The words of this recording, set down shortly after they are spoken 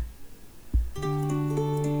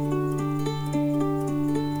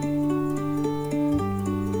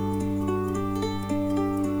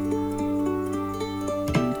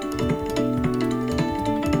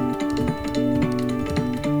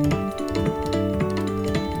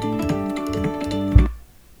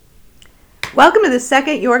Welcome to the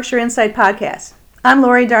second Yorkshire Insight podcast. I'm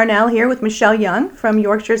Lori Darnell here with Michelle Young from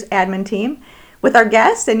Yorkshire's admin team with our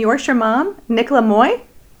guest and Yorkshire mom, Nicola Moy.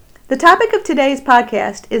 The topic of today's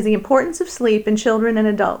podcast is the importance of sleep in children and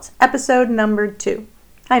adults, episode number 2.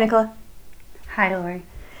 Hi, Nicola. Hi, Lori.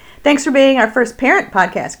 Thanks for being our first parent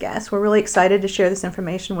podcast guest. We're really excited to share this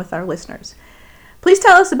information with our listeners. Please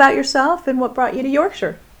tell us about yourself and what brought you to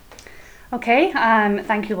Yorkshire. Okay,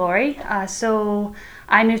 thank you, Lori. So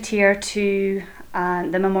I moved here to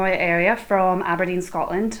the Memorial area from Aberdeen,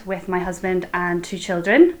 Scotland with my husband and 2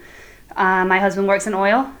 children. My husband works in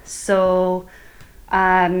oil, so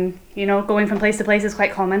going from place to place is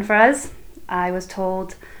quite common for us. I was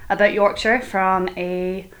told about Yorkshire from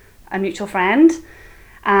a mutual friend,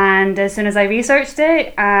 and as soon as I researched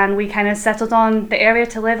it and we kind of settled on the area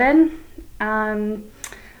to live in,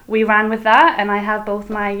 we ran with that, and I have both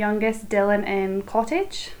my youngest Dylan in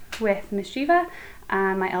cottage with Miss Jiva,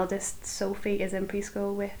 and my eldest Sophie is in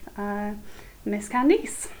preschool with Miss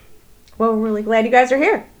Candice. Well, we're really glad you guys are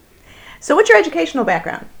here. So what's your educational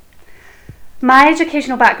background? My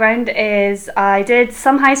educational background is I did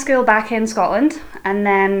some high school back in Scotland, and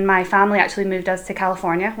then my family actually moved us to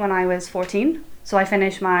California when I was 14. So I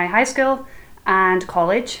finished my high school and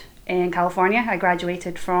college in California. I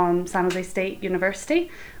graduated from San Jose State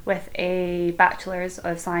University with a Bachelor's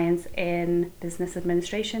of Science in Business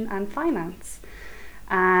Administration and Finance.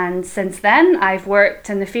 And since then, I've worked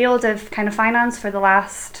in the field of kind of finance for the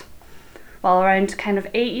last, around kind of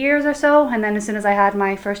 8 years or so. And then as soon as I had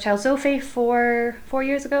my first child, Sophie, four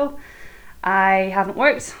years ago, I haven't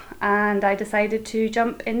worked, and I decided to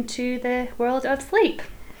jump into the world of sleep.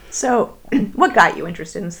 So what got you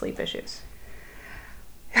interested in sleep issues?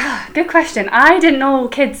 Good question. I didn't know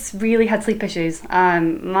kids really had sleep issues.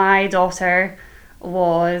 My daughter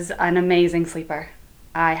was an amazing sleeper.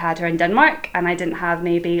 I had her in Denmark, and I didn't have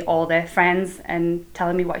maybe all the friends and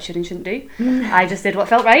telling me what I should and shouldn't do. I just did what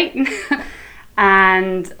felt right.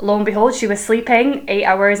 And lo and behold, she was sleeping 8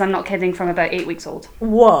 hours, I'm not kidding, from about 8 weeks old.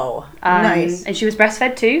 Whoa, nice. And she was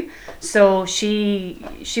breastfed too, so she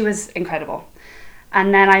was incredible.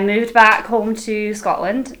 And then I moved back home to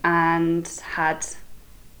Scotland and had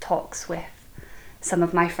talks with some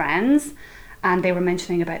of my friends, and they were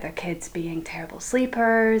mentioning about their kids being terrible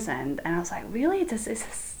sleepers, and I was like, really? Is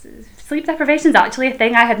sleep deprivation is actually a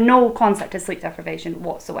thing? I had no concept of sleep deprivation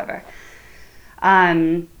whatsoever.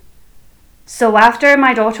 So after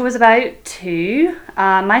my daughter was about 2,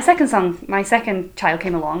 my second child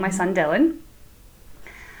came along, my son Dylan,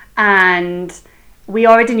 and we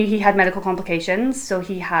already knew he had medical complications. So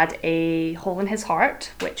he had a hole in his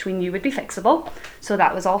heart, which we knew would be fixable. So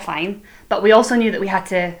that was all fine. But we also knew that we had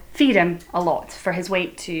to feed him a lot for his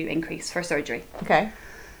weight to increase for surgery. Okay.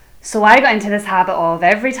 So I got into this habit of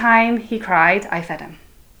every time he cried, I fed him.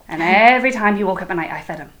 And every time he woke up at night, I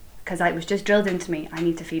fed him. Because it was just drilled into me, I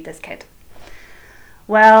need to feed this kid.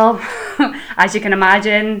 Well, as you can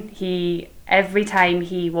imagine, every time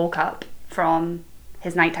he woke up from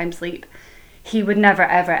his nighttime sleep, he would never,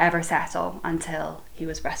 ever, ever settle until he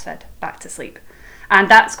was breastfed back to sleep. And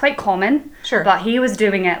that's quite common. Sure. But he was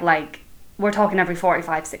doing it we're talking every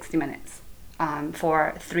 45, 60 minutes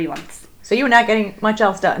for 3 months. So you were not getting much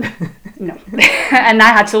else done. No. And I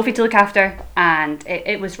had Sophie to look after, and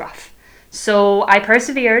it was rough. So I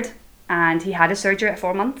persevered, and he had his surgery at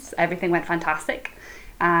 4 months. Everything went fantastic.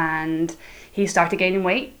 And he started gaining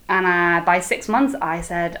weight, and by 6 months I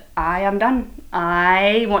said, I am done.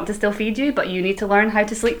 I want to still feed you, but you need to learn how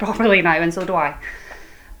to sleep properly now, and so do I.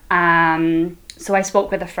 So I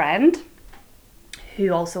spoke with a friend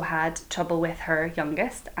who also had trouble with her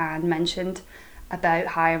youngest and mentioned about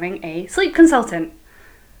hiring a sleep consultant.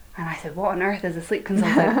 And I said, what on earth is a sleep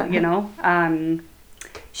consultant,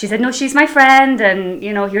 She said, no, she's my friend, and,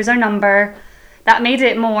 here's her number. That made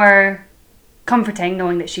it more comforting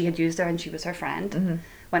knowing that she had used her and she was her friend. Mm-hmm.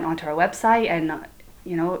 Went onto her website, and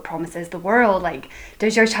it promises the world,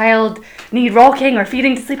 does your child need rocking or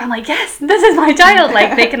feeding to sleep? I'm like, yes, this is my child.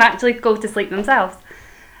 They can actually go to sleep themselves.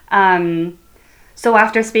 So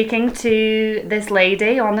after speaking to this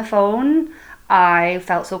lady on the phone, I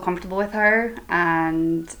felt so comfortable with her,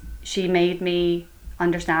 and she made me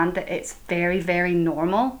understand that it's very, very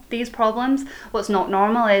normal, these problems. What's not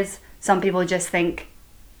normal is some people just think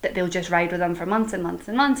that they'll just ride with them for months and months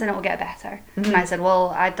and months and it'll get better. Mm-hmm. And I said, well,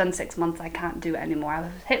 I've done 6 months, I can't do it anymore. I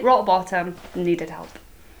hit rock bottom, needed help.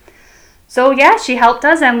 So yeah, she helped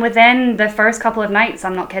us, and within the first couple of nights,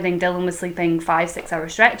 I'm not kidding, Dylan was sleeping 5-6 hour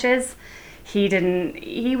stretches.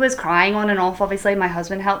 He was crying on and off, obviously. My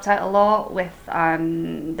husband helped out a lot with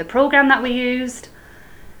the program that we used.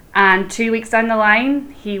 And 2 weeks down the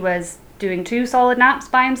line, he was doing 2 solid naps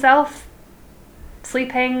by himself,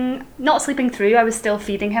 not sleeping through. I was still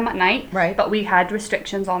feeding him at night, right? But we had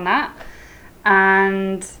restrictions on that,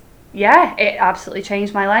 and yeah, it absolutely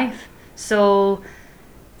changed my life. So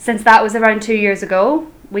since that was around 2 years ago,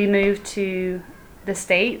 we moved to the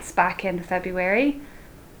States back in February,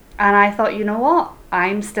 and I thought, you know what?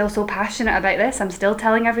 I'm still so passionate about this. I'm still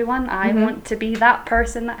telling everyone I want to be that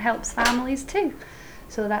person that helps families too.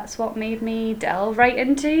 So that's what made me delve right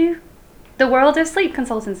into the world of sleep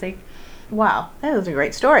consultancy. Wow, that was a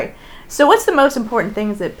great story. So what's the most important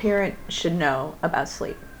things that parents should know about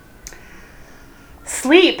sleep?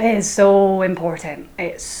 Sleep is so important.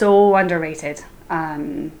 It's so underrated.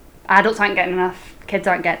 Adults aren't getting enough, kids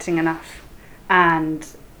aren't getting enough. And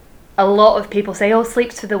a lot of people say, oh,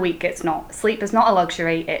 sleep's for the weak. It's not. Sleep is not a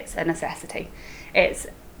luxury, it's a necessity. It's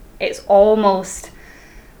almost,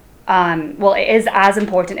 it is as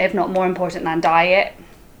important, if not more important, than diet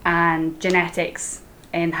and genetics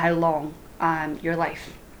in how long your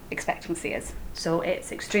life expectancy is. So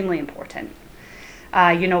it's extremely important.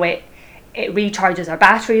 It recharges our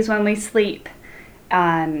batteries when we sleep.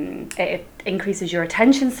 It increases your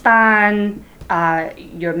attention span,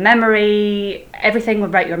 your memory, everything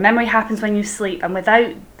about your memory happens when you sleep. And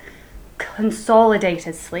without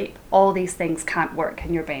consolidated sleep, all these things can't work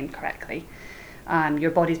in your brain correctly.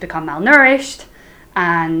 Your body's become malnourished.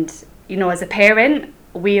 And, as a parent,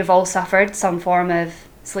 we have all suffered some form of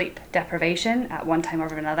sleep deprivation at one time or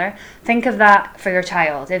another. Think of that for your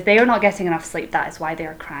child. If they are not getting enough sleep, that is why they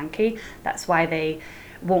are cranky. That's why they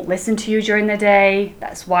won't listen to you during the day.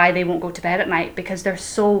 That's why they won't go to bed at night, because they're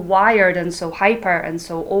so wired and so hyper and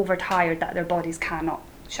so overtired that their bodies cannot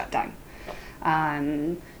shut down.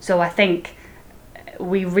 So I think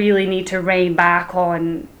we really need to rein back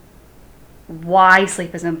on why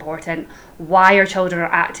sleep is important, why our children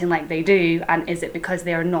are acting like they do, and is it because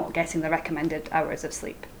they are not getting the recommended hours of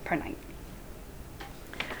sleep per night.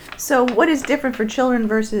 So what is different for children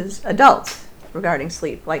versus adults regarding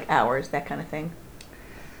sleep, like hours, that kind of thing?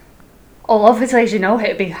 Oh, obviously, as you know, it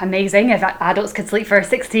would be amazing if adults could sleep for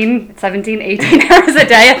 16, 17, 18 hours a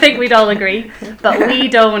day. I think we'd all agree. But we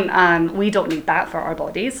don't need that for our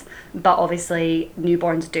bodies. But obviously,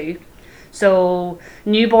 newborns do. So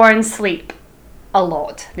newborns sleep a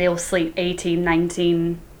lot. They'll sleep 18,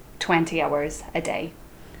 19, 20 hours a day.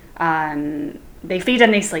 They feed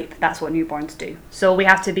and they sleep. That's what newborns do. So we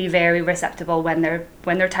have to be very receptive when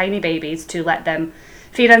they're tiny babies to let them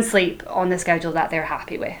feed and sleep on the schedule that they're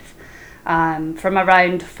happy with. From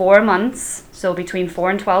around 4 months, so between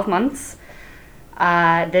 4 and 12 months,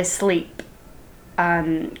 the sleep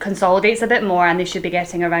consolidates a bit more, and they should be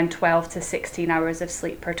getting around 12 to 16 hours of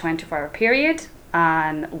sleep per 24-hour period,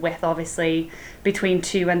 with obviously between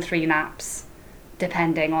 2 and 3 naps,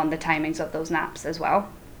 depending on the timings of those naps as well.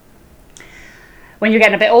 When you're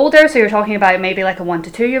getting a bit older, so you're talking about maybe like a 1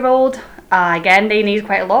 to 2 year old, again, they need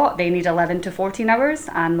quite a lot. They need 11 to 14 hours,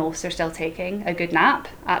 and most are still taking a good nap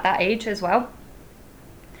at that age as well.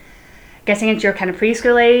 Getting into your kind of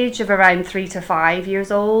preschool age of around 3 to 5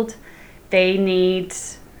 years old, they need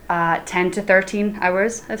 10 to 13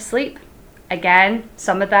 hours of sleep. Again,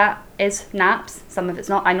 some of that is naps, some of it's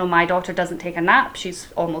not. I know my daughter doesn't take a nap.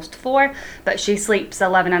 She's almost 4, but she sleeps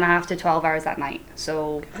 11 and a half to 12 hours at night.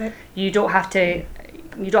 So you don't have to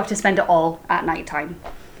spend it all at night time.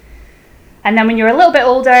 And then when you're a little bit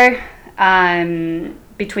older,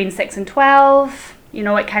 between 6 and 12,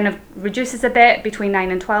 it kind of reduces a bit between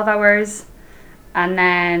 9 and 12 hours. And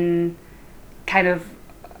then kind of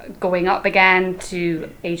going up again to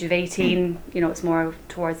age of 18, it's more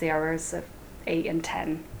towards the hours of 8 and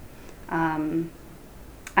 10. And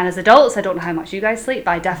as adults, I don't know how much you guys sleep,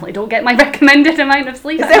 but I definitely don't get my recommended amount of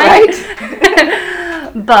sleep. Is that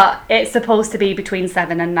right? But it's supposed to be between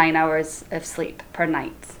 7 and 9 hours of sleep per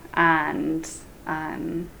night. And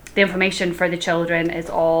the information for the children is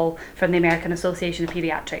all from the American Association of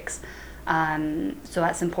Pediatrics. So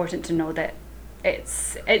that's important to know that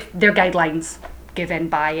they're guidelines given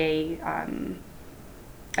by a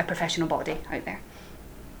professional body out there.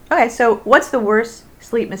 Okay, so what's the worst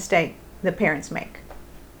sleep mistake that parents make?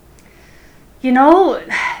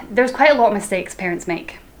 There's quite a lot of mistakes parents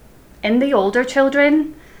make. In the older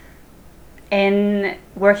children, in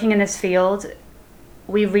working in this field,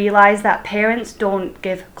 we realize that parents don't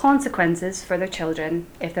give consequences for their children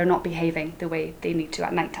if they're not behaving the way they need to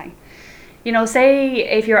at nighttime. Say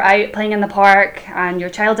if you're out playing in the park and your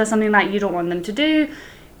child does something that you don't want them to do,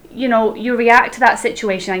 you react to that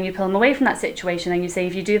situation and you pull them away from that situation and you say,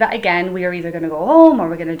 if you do that again, we are either going to go home or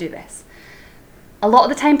we're going to do this. A lot of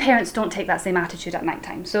the time, parents don't take that same attitude at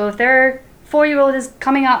nighttime. So if their 4-year-old is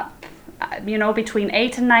coming up, between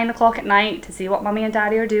 8 and 9 o'clock at night to see what mommy and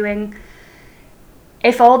daddy are doing,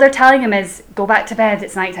 if all they're telling them is go back to bed,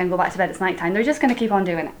 it's nighttime, go back to bed, it's nighttime, they're just going to keep on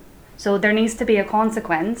doing it. So there needs to be a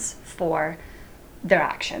consequence for their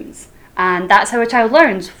actions. And that's how a child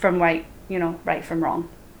learns from right from wrong.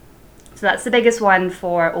 So that's the biggest one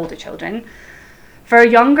for older children. For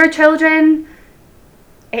younger children,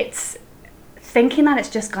 it's thinking that it's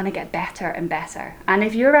just going to get better and better. And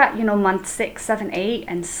if you're at, month 6, 7, 8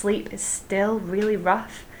 and sleep is still really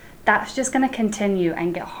rough, that's just going to continue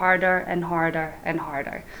and get harder and harder and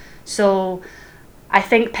harder. So I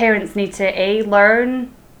think parents need to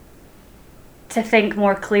learn to think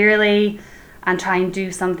more clearly and try and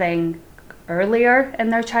do something earlier in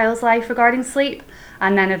their child's life regarding sleep.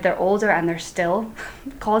 And then if they're older and they're still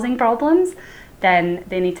causing problems, then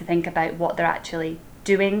they need to think about what they're actually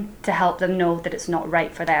doing to help them know that it's not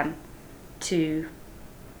right for them to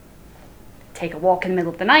take a walk in the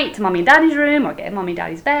middle of the night to mommy and daddy's room or get in mommy and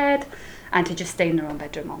daddy's bed and to just stay in their own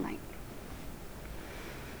bedroom all night.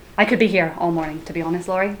 I could be here all morning, to be honest,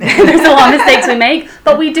 Laurie. There's a lot of mistakes we make,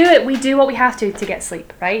 but we do it. We do what we have to get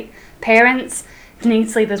sleep, right? Parents need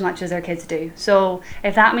sleep as much as their kids do. So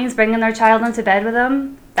if that means bringing their child into bed with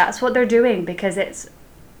them, that's what they're doing, because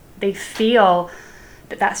they feel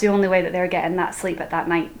that that's the only way that they're getting that sleep at that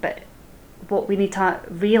night. But what we need to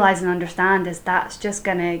realize and understand is that's just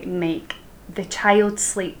going to make the child's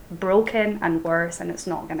sleep broken and worse, and it's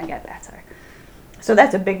not going to get better. So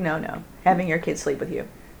that's a big no-no, having your kids sleep with you.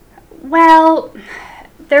 Well,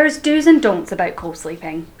 there's do's and don'ts about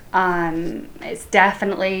co-sleeping. It's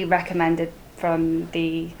definitely recommended from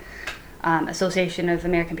the Association of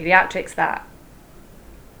American Pediatrics that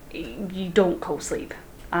you don't co-sleep.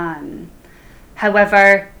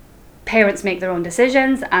 However, parents make their own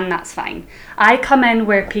decisions, and that's fine. I come in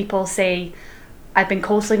where people say, I've been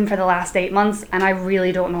co-sleeping for the last 8 months and I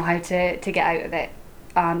really don't know how to get out of it.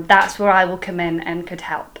 That's where I will come in and could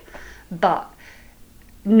help. But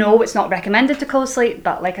no, it's not recommended to co-sleep,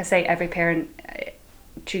 but like I say, every parent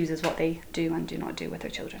chooses what they do and do not do with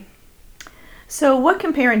their children. So what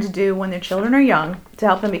can parents do when their children are young to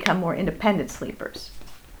help them become more independent sleepers?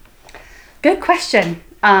 Good question.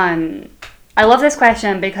 I love this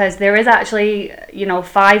question because there is actually,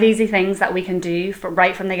 5 easy things that we can do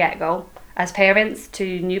right from the get-go as parents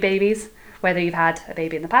to new babies, whether you've had a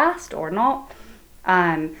baby in the past or not,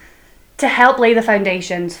 to help lay the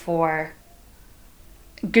foundations for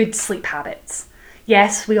good sleep habits.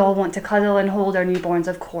 Yes, we all want to cuddle and hold our newborns,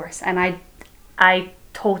 of course, and I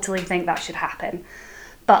totally think that should happen.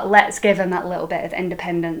 But let's give them that little bit of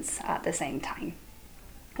independence at the same time,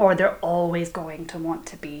 or they're always going to want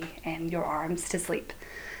to be in your arms to sleep.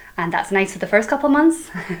 And that's nice for the first couple of months.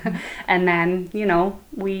 And then,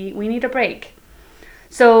 we need a break.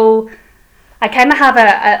 So I kind of have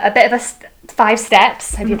a bit of 5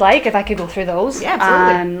 steps, if you'd like, if I could go through those. Yeah,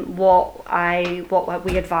 absolutely. What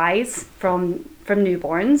we advise from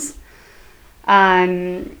newborns.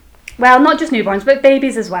 Well, not just newborns, but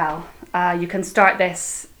babies as well. You can start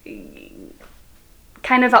this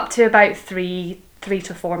kind of up to about 3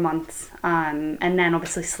 to 4 months. And then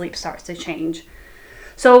obviously sleep starts to change.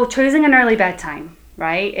 So choosing an early bedtime,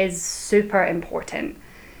 right, is super important.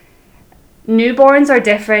 Newborns are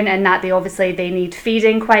different in that they need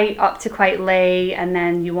feeding quite late, and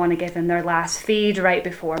then you want to give them their last feed right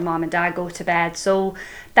before mom and dad go to bed. So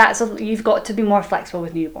you've got to be more flexible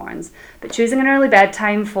with newborns. But choosing an early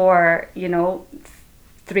bedtime for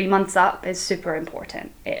 3 months up is super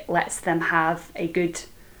important. It lets them have a good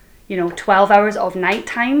 12 hours of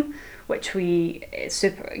nighttime, which is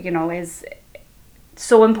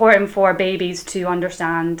so important for babies to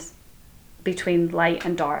understand between light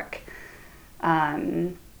and dark.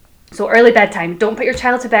 So early bedtime. Don't put your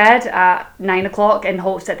child to bed at 9 o'clock in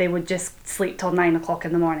hopes that they would just sleep till 9 o'clock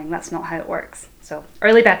in the morning. That's not how it works. So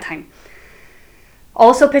early bedtime.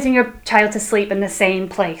 Also putting your child to sleep in the same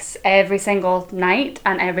place every single night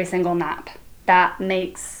and every single nap. That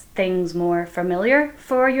makes things more familiar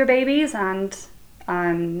for your babies, and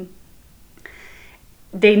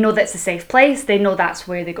they know that's a safe place. They know that's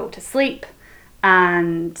where they go to sleep.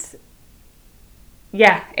 And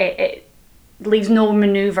it leaves no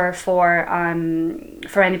maneuver for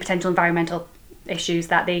any potential environmental issues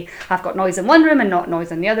that they have got noise in one room and not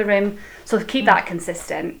noise in the other room. So keep that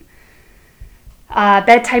consistent.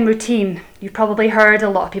 Bedtime routine. You've probably heard a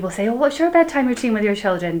lot of people say, oh, what's your bedtime routine with your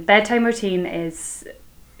children? Bedtime routine is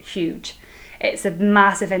huge. It's a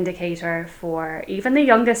massive indicator for even the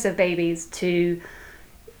youngest of babies to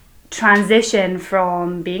transition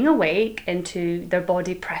from being awake into their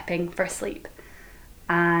body prepping for sleep.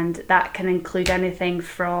 And that can include anything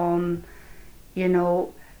from,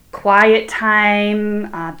 quiet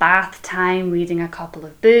time, bath time, reading a couple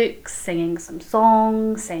of books, singing some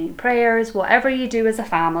songs, saying prayers, whatever you do as a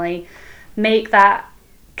family, make that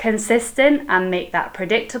consistent and make that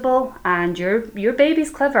predictable, and your baby's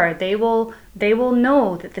clever. They will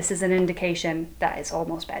know that this is an indication that it's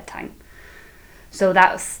almost bedtime. So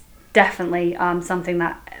that's definitely something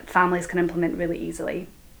that families can implement really easily.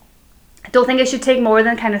 I don't think it should take more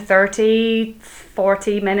than kind of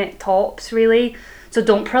 30-40 minute tops, really. So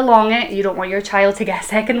don't prolong it. You don't want your child to get a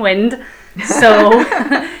second wind. So,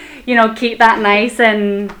 keep that nice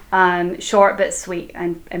and short but sweet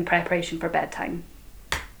and in preparation for bedtime.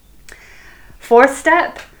 Fourth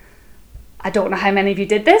step, I don't know how many of you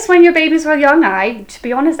did this when your babies were young. To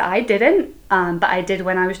be honest, I didn't. But I did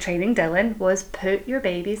when I was training Dylan, was put your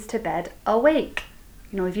babies to bed awake.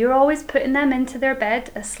 If you're always putting them into their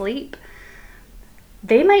bed asleep,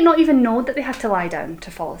 they might not even know that they have to lie down to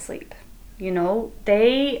fall asleep.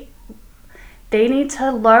 They need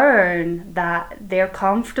to learn that they're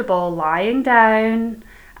comfortable lying down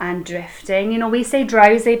and drifting. We say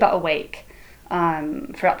drowsy but awake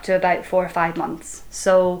for up to about 4 or 5 months.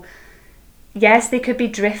 So yes, they could be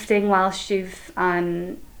drifting whilst you've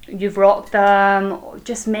rocked them.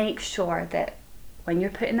 Just make sure that when you're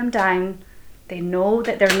putting them down, they know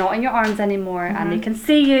that they're not in your arms anymore, and they can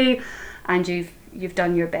see you, and you've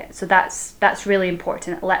done your bit. So that's really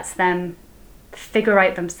important. It lets them figure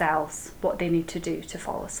out themselves what they need to do to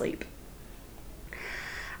fall asleep.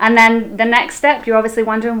 And then the next step, you're obviously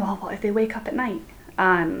wondering, well, what if they wake up at night?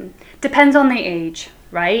 Depends on the age,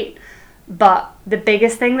 right? But the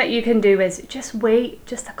biggest thing that you can do is just wait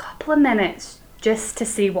just a couple of minutes just to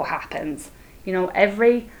see what happens.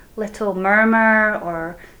 Every little murmur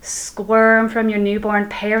or squirm from your newborn,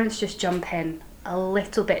 parents just jump in a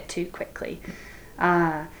little bit too quickly.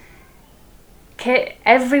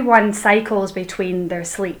 Everyone cycles between their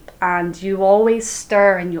sleep, and you always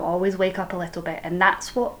stir and you always wake up a little bit, and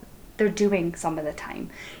that's what they're doing some of the time.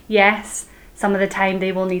 Yes, some of the time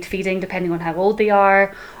they will need feeding depending on how old they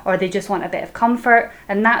are, or they just want a bit of comfort,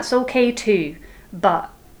 and that's okay too. But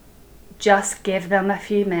just give them a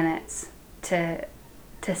few minutes to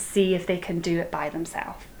see if they can do it by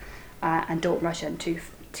themselves, and don't rush in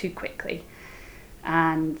too quickly.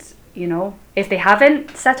 And if they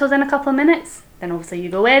haven't settled in a couple of minutes, then obviously you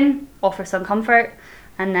go in, offer some comfort,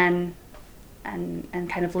 and then and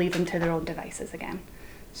kind of leave them to their own devices again.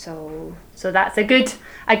 So that's a good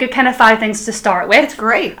kind of 5 things to start with. That's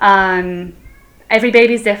great. Every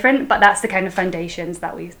baby's different, but that's the kind of foundations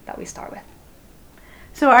that we start with.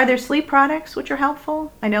 So are there sleep products which are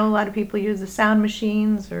helpful? I know a lot of people use the sound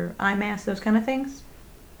machines or eye masks, those kind of things.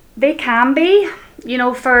 They can be,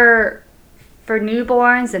 for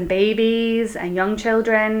newborns and babies and young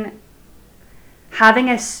children, having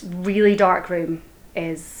a really dark room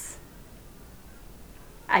is,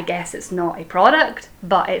 I guess it's not a product,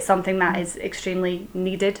 but it's something that is extremely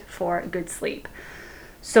needed for good sleep.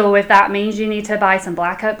 So if that means you need to buy some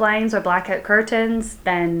blackout blinds or blackout curtains,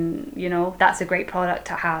 then, that's a great product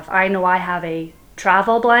to have. I know I have a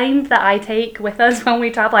travel blind that I take with us when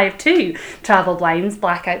we travel. I have 2 travel blinds,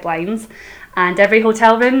 blackout blinds, and every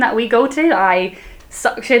hotel room that we go to, I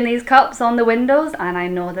suction these cups on the windows, and I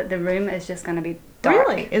know that the room is just going to be dark.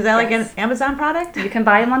 Really? Is that like an Amazon product? You can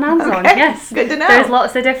buy them on Amazon, Okay. yes. Good to know. There's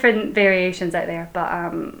lots of different variations out there,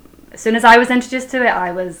 but as soon as I was introduced to it,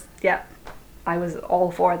 I was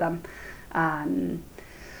all for them.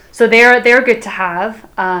 So they're good to have.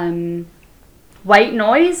 White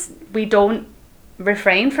noise, we don't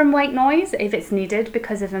refrain from white noise if it's needed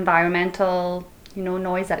because of environmental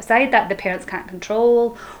noise outside that the parents can't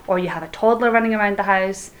control, or you have a toddler running around the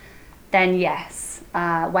house, then yes,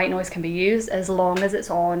 white noise can be used as long as it's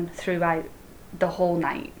on throughout the whole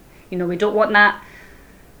night. We don't want that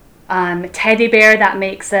teddy bear that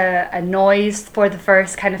makes a noise for the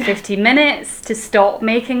first kind of 15 minutes to stop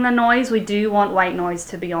making the noise. We do want white noise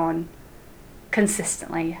to be on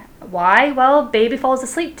consistently. Why? Well, baby falls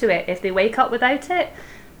asleep to it. If they wake up without it,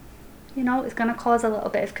 it's going to cause a little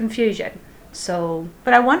bit of confusion. So,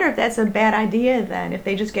 but I wonder if that's a bad idea then, if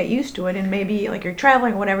they just get used to it and maybe like you're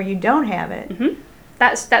traveling or whatever, you don't have it. Mm-hmm.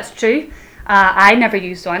 That's true. I never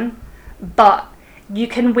used one, but you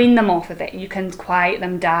can wean them off of it. You can quiet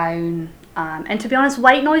them down. And to be honest,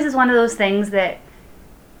 white noise is one of those things that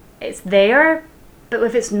it's there, but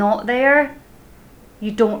if it's not there,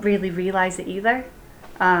 you don't really realise it either.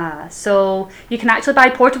 So you can actually buy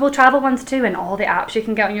portable travel ones too, and all the apps you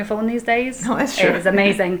can get on your phone these days. Oh, that's true. It is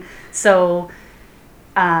amazing. So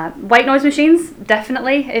white noise machines,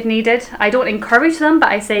 definitely, if needed. I don't encourage them, but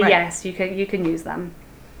I say yes, you can use them.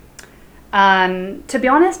 To be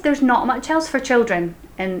honest, there's not much else for children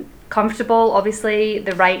and comfortable, obviously,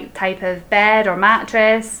 the right type of bed or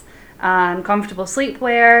mattress, comfortable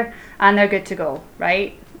sleepwear, and they're good to go,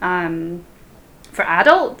 right? For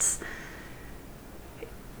adults,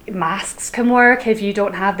 masks can work if you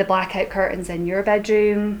don't have the blackout curtains in your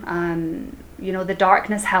bedroom. The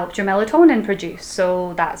darkness helps your melatonin produce,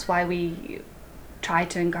 so that's why we try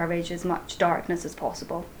to encourage as much darkness as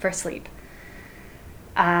possible for sleep.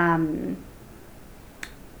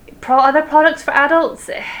 Other products for adults,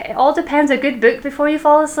 it all depends. A good book before you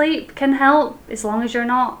fall asleep can help, as long as you're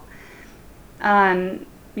not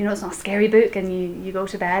it's not a scary book and you go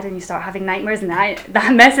to bed and you start having nightmares and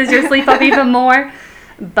that messes your sleep up even more.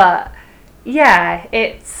 But yeah,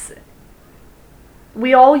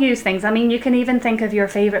 we all use things. I mean, you can even think of your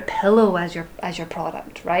favorite pillow as your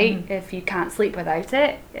product, right? Mm-hmm. If you can't sleep without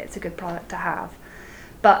it, it's a good product to have.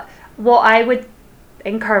 But what I would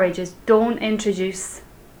encourage is, don't introduce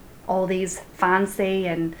all these fancy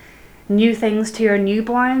and new things to your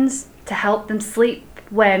newborns to help them sleep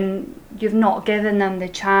when you've not given them the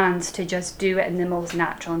chance to just do it in the most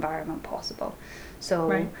natural environment possible. So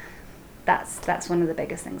right. That's one of the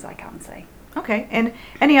biggest things I can say. Okay, and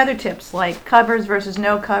any other tips, like covers versus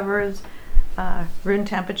no covers, room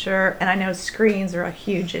temperature, and I know screens are a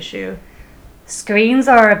huge issue. Screens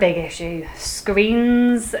are a big issue.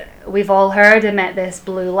 Screens, we've all heard, emit this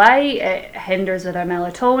blue light. It hinders with our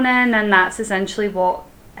melatonin, and that's essentially what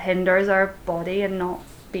hinders our body and not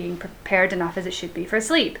being prepared enough as it should be for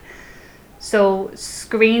sleep. So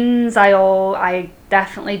screens, I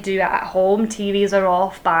definitely do at home. TVs are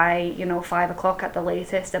off by 5 o'clock at the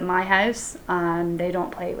latest in my house. They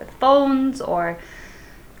don't play with phones or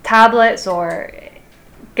tablets, or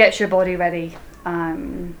gets your body ready.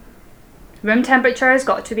 Room temperature has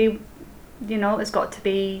got to be, it's got to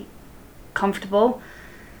be comfortable.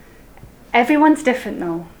 Everyone's different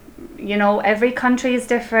though. Every country is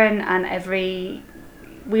different, and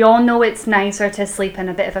we all know it's nicer to sleep in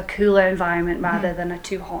a bit of a cooler environment rather than a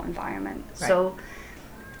too hot environment. Right. So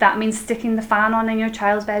if that means sticking the fan on in your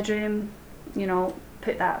child's bedroom,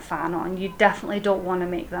 put that fan on. You definitely don't want to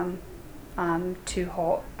make them too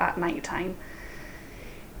hot at night time.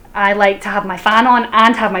 I like to have my fan on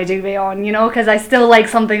and have my duvet on, because I still like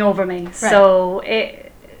something over me. Right. So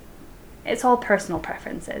it's all personal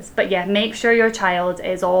preferences. But yeah, make sure your child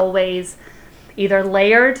is always either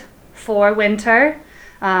layered for winter,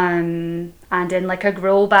 and in like a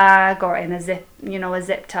grow bag, or in a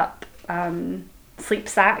zipped up sleep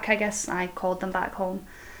sack, I guess I called them back home,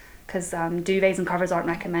 because duvets and covers aren't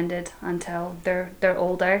recommended until they're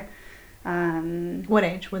older. What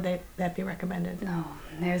age would that be recommended? Oh,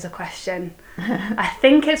 there's a question. I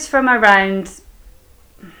think it's from around.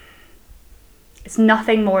 It's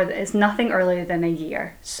nothing earlier than a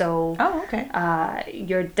year. So. Oh, okay.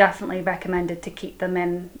 You're definitely recommended to keep them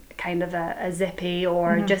in kind of a zippy,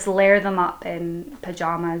 or just layer them up in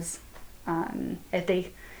pajamas, if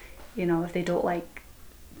they don't like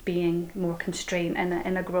being more constrained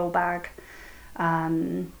in a grow bag.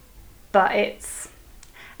 But it's,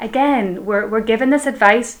 again, we're given this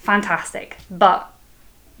advice, fantastic, but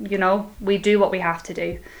we do what we have to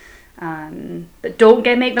do. But don't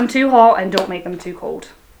make them too hot and don't make them too cold.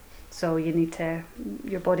 So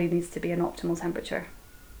your body needs to be an optimal temperature.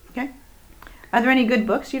 Okay. Are there any good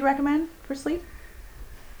books you'd recommend for sleep?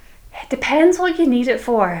 It depends what you need it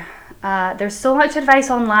for. There's so much advice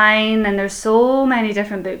online, and there's so many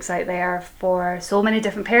different books out there for so many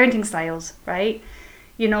different parenting styles, right?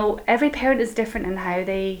 Every parent is different in how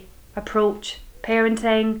they approach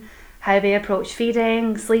parenting, how they approach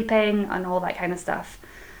feeding, sleeping, and all that kind of stuff.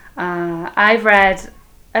 I've read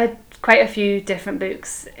quite a few different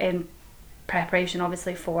books in preparation,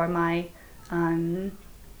 obviously, for my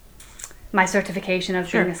certification of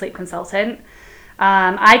being a sleep consultant.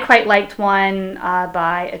 I quite liked one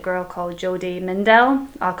by a girl called Jodie Mindell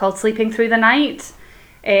called Sleeping Through the Night.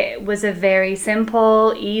 It was a very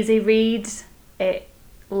simple, easy read. It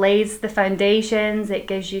lays the foundations. It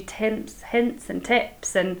gives you hints and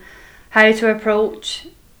tips and how to approach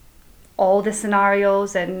all the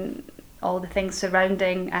scenarios and all the things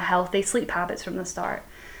surrounding a healthy sleep habits from the start.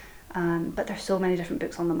 But there's so many different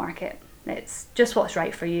books on the market. It's just what's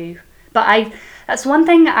right for you. But that's one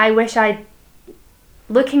thing I wish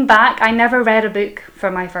looking back, I never read a book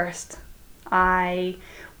for my first.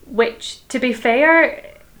 Which, to be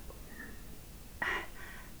fair,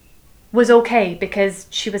 was okay, because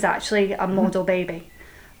she was actually a model baby.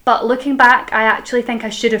 But looking back, I actually think I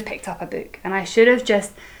should have picked up a book, and I should have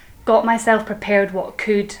just got myself prepared what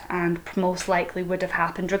could and most likely would have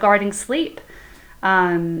happened regarding sleep.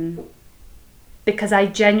 Because I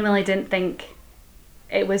genuinely didn't think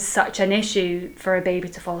it was such an issue for a baby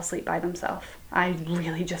to fall asleep by themselves. I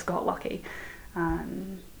really just got lucky.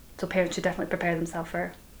 So parents should definitely prepare themselves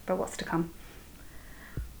for what's to come.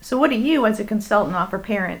 So what do you as a consultant offer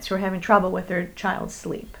parents who are having trouble with their child's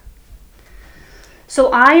sleep?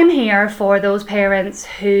 So I am here for those parents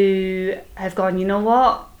who have gone, you know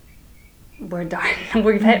what, we're done.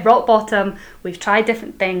 We've hit rock bottom. We've tried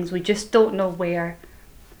different things. We just don't know where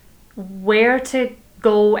to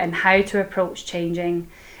go and how to approach changing.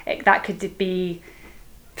 That could be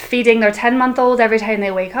feeding their 10-month-old every time they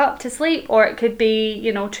wake up to sleep, or it could be,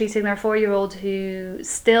 you know, treating their 4-year-old who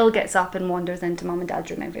still gets up and wanders into mum and dad's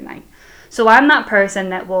room every night. So I'm that person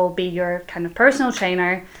that will be your kind of personal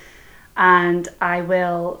trainer, and I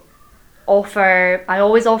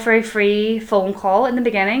always offer a free phone call in the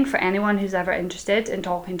beginning for anyone who's ever interested in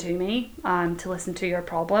talking to me, to listen to your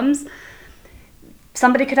problems.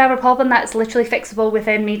 Somebody could have a problem that's literally fixable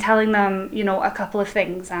within me telling them, you know, a couple of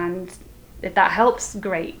things, and if that helps,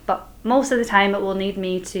 great. But most of the time it will need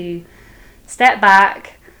me to step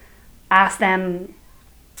back, ask them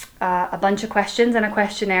a bunch of questions in a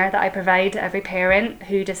questionnaire that I provide to every parent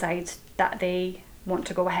who decides that they want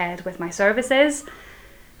to go ahead with my services.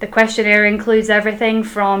 The questionnaire includes everything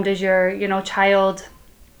from, does your child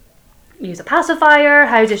use a pacifier?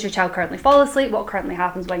 How does your child currently fall asleep? What currently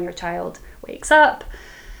happens when your child wakes up?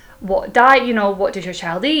 What diet, what does your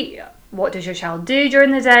child eat? What does your child do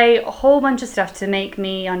during the day? A whole bunch of stuff to make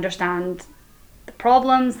me understand the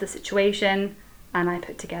problems, the situation, and I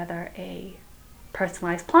put together a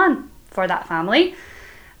personalised plan for that family.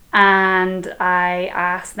 And I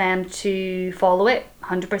ask them to follow it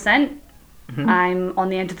 100%. Mm-hmm. I'm on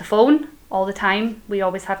the end of the phone all the time. We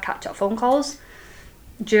always have catch-up phone calls.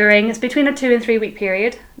 It's between a 2 and 3 week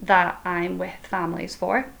period that I'm with families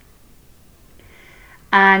for.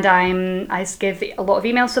 And I give a lot of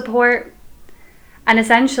email support, and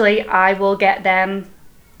essentially I will get them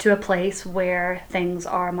to a place where things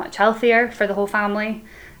are much healthier for the whole family,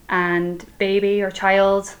 and baby or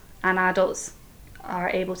child and adults are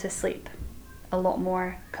able to sleep a lot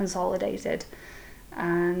more consolidated.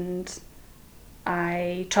 And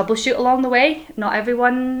I troubleshoot along the way. Not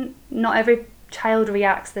every child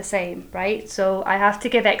reacts the same, right? So I have to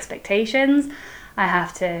give expectations. I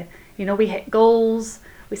have to, we hit goals,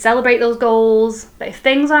 we celebrate those goals, but if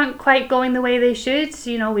things aren't quite going the way they should,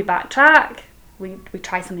 we backtrack, we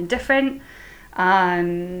try something different,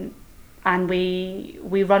 and we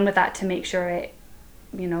run with that to make sure it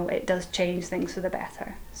does change things for the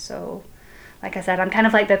better. So, like I said, I'm kind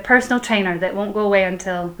of like the personal trainer that won't go away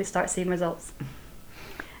until we start seeing results.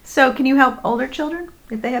 So can you help older children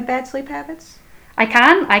if they have bad sleep habits? I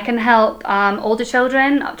can help older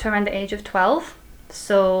children up to around the age of 12.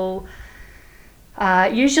 So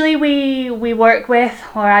usually I work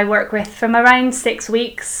with from around 6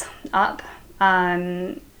 weeks up.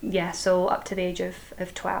 So up to the age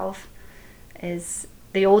of 12 is,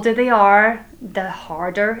 the older they are, the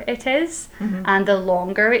harder it is, mm-hmm. and the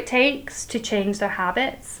longer it takes to change their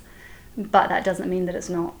habits. But that doesn't mean that it's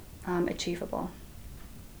not achievable.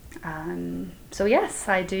 So yes,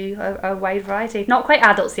 I do a wide variety. Not quite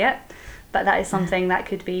adults yet, but that is something that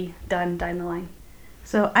could be done down the line.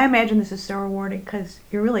 So I imagine this is so rewarding because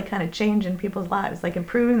you're really kind of changing people's lives, like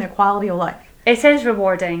improving their quality of life. It is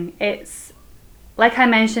rewarding. It's, like I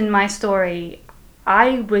mentioned in my story,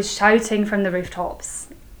 I was shouting from the rooftops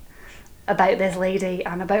about this lady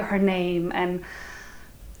and about her name, and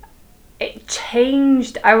it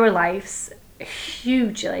changed our lives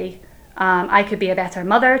hugely. I could be a better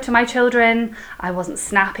mother to my children. I wasn't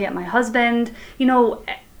snappy at my husband.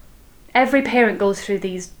 Every parent goes through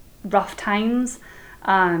these rough times,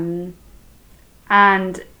 and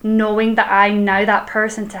knowing that I'm now that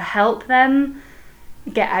person to help them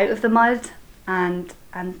get out of the mud and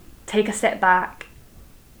take a step back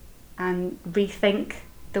and rethink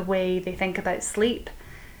the way they think about sleep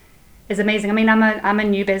is amazing. I mean, I'm a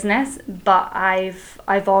new business, but I've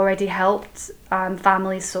already helped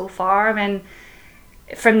families so far. I mean,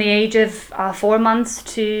 from the age of 4 months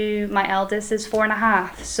to my eldest is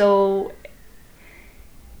 4.5. So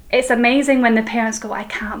it's amazing when the parents go, I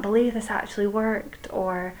can't believe this actually worked,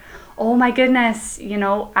 or oh my goodness,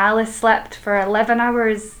 Alice slept for 11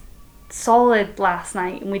 hours solid last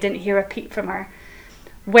night and we didn't hear a peep from her.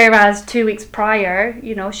 Whereas 2 weeks prior,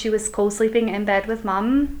 she was co-sleeping in bed with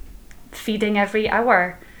mum, feeding every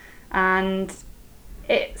hour. And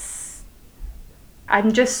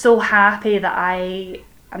I'm just so happy that I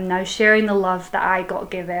am now sharing the love that I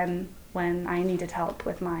got given when I needed help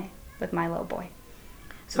with my little boy.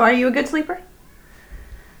 So are you a good sleeper?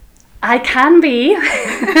 I can be.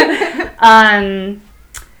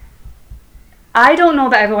 I don't know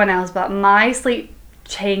about everyone else, but my sleep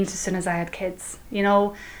changed as soon as I had kids. You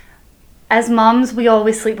know, as mums, we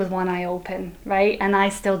always sleep with one eye open, right? And I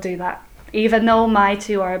still do that, even though my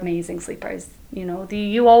two are amazing sleepers. You know,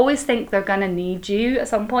 you always think they're going to need you at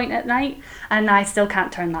some point at night, and I still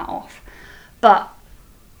can't turn that off. But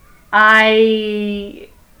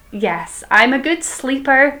yes, I'm a good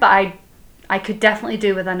sleeper, but I could definitely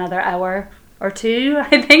do with another hour or two,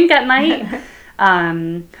 I think, at night.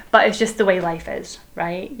 But it's just the way life is,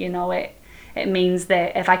 right? You know, it means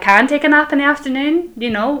that if I can take a nap in the afternoon, you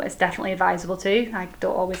know, it's definitely advisable to. I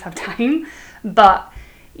don't always have time, but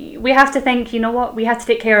we have to think, you know what, we have to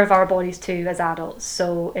take care of our bodies too as adults.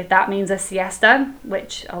 So if that means a siesta,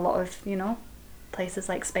 which a lot of, you know, places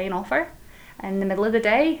like Spain offer in the middle of the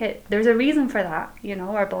day, there's a reason for that. You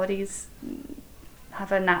know, our bodies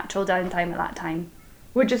have a natural downtime at that time.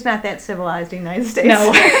 We're just not that civilized in the United States.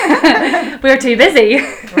 No, we're too busy.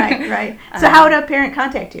 Right. So how would a parent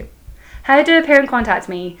contact you? How do a parent contact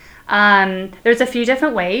me? There's a few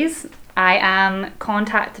different ways. I am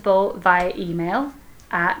contactable via email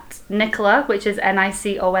at Nicola, which is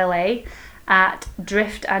Nicola, at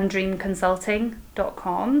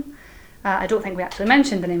driftanddreamconsulting.com. I don't think we actually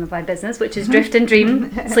mentioned the name of my business, which is Drift and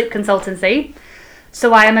Dream Sleep Consultancy.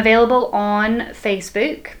 So I am available on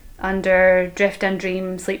Facebook under Drift and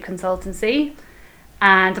Dream Sleep Consultancy,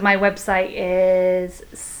 and my website is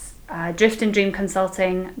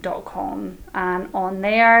driftanddreamconsulting.com, and on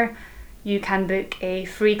there you can book a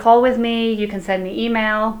free call with me, you can send me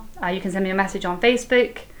email, you can send me a message on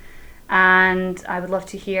Facebook, and I would love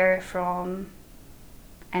to hear from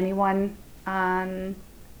anyone. And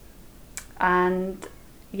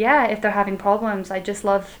yeah, if they're having problems, I just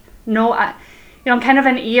love I'm kind of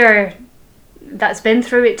an ear that's been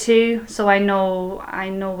through it too, so I know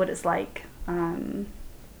what it's like.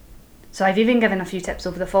 So I've even given a few tips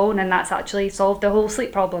over the phone, and that's actually solved the whole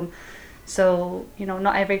sleep problem. So, you know,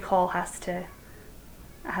 not every call has to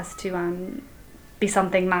be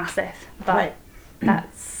something massive, but right.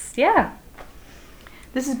 That's, yeah.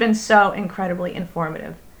 This has been so incredibly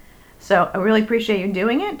informative. So I really appreciate you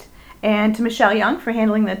doing it, and to Michelle Young for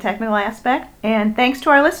handling the technical aspect, and thanks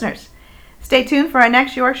to our listeners. Stay tuned for our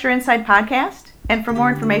next Yorkshire Inside podcast, and for more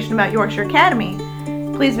information about Yorkshire Academy,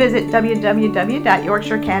 please visit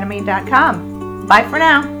www.yorkshireacademy.com. Bye for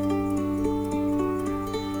now.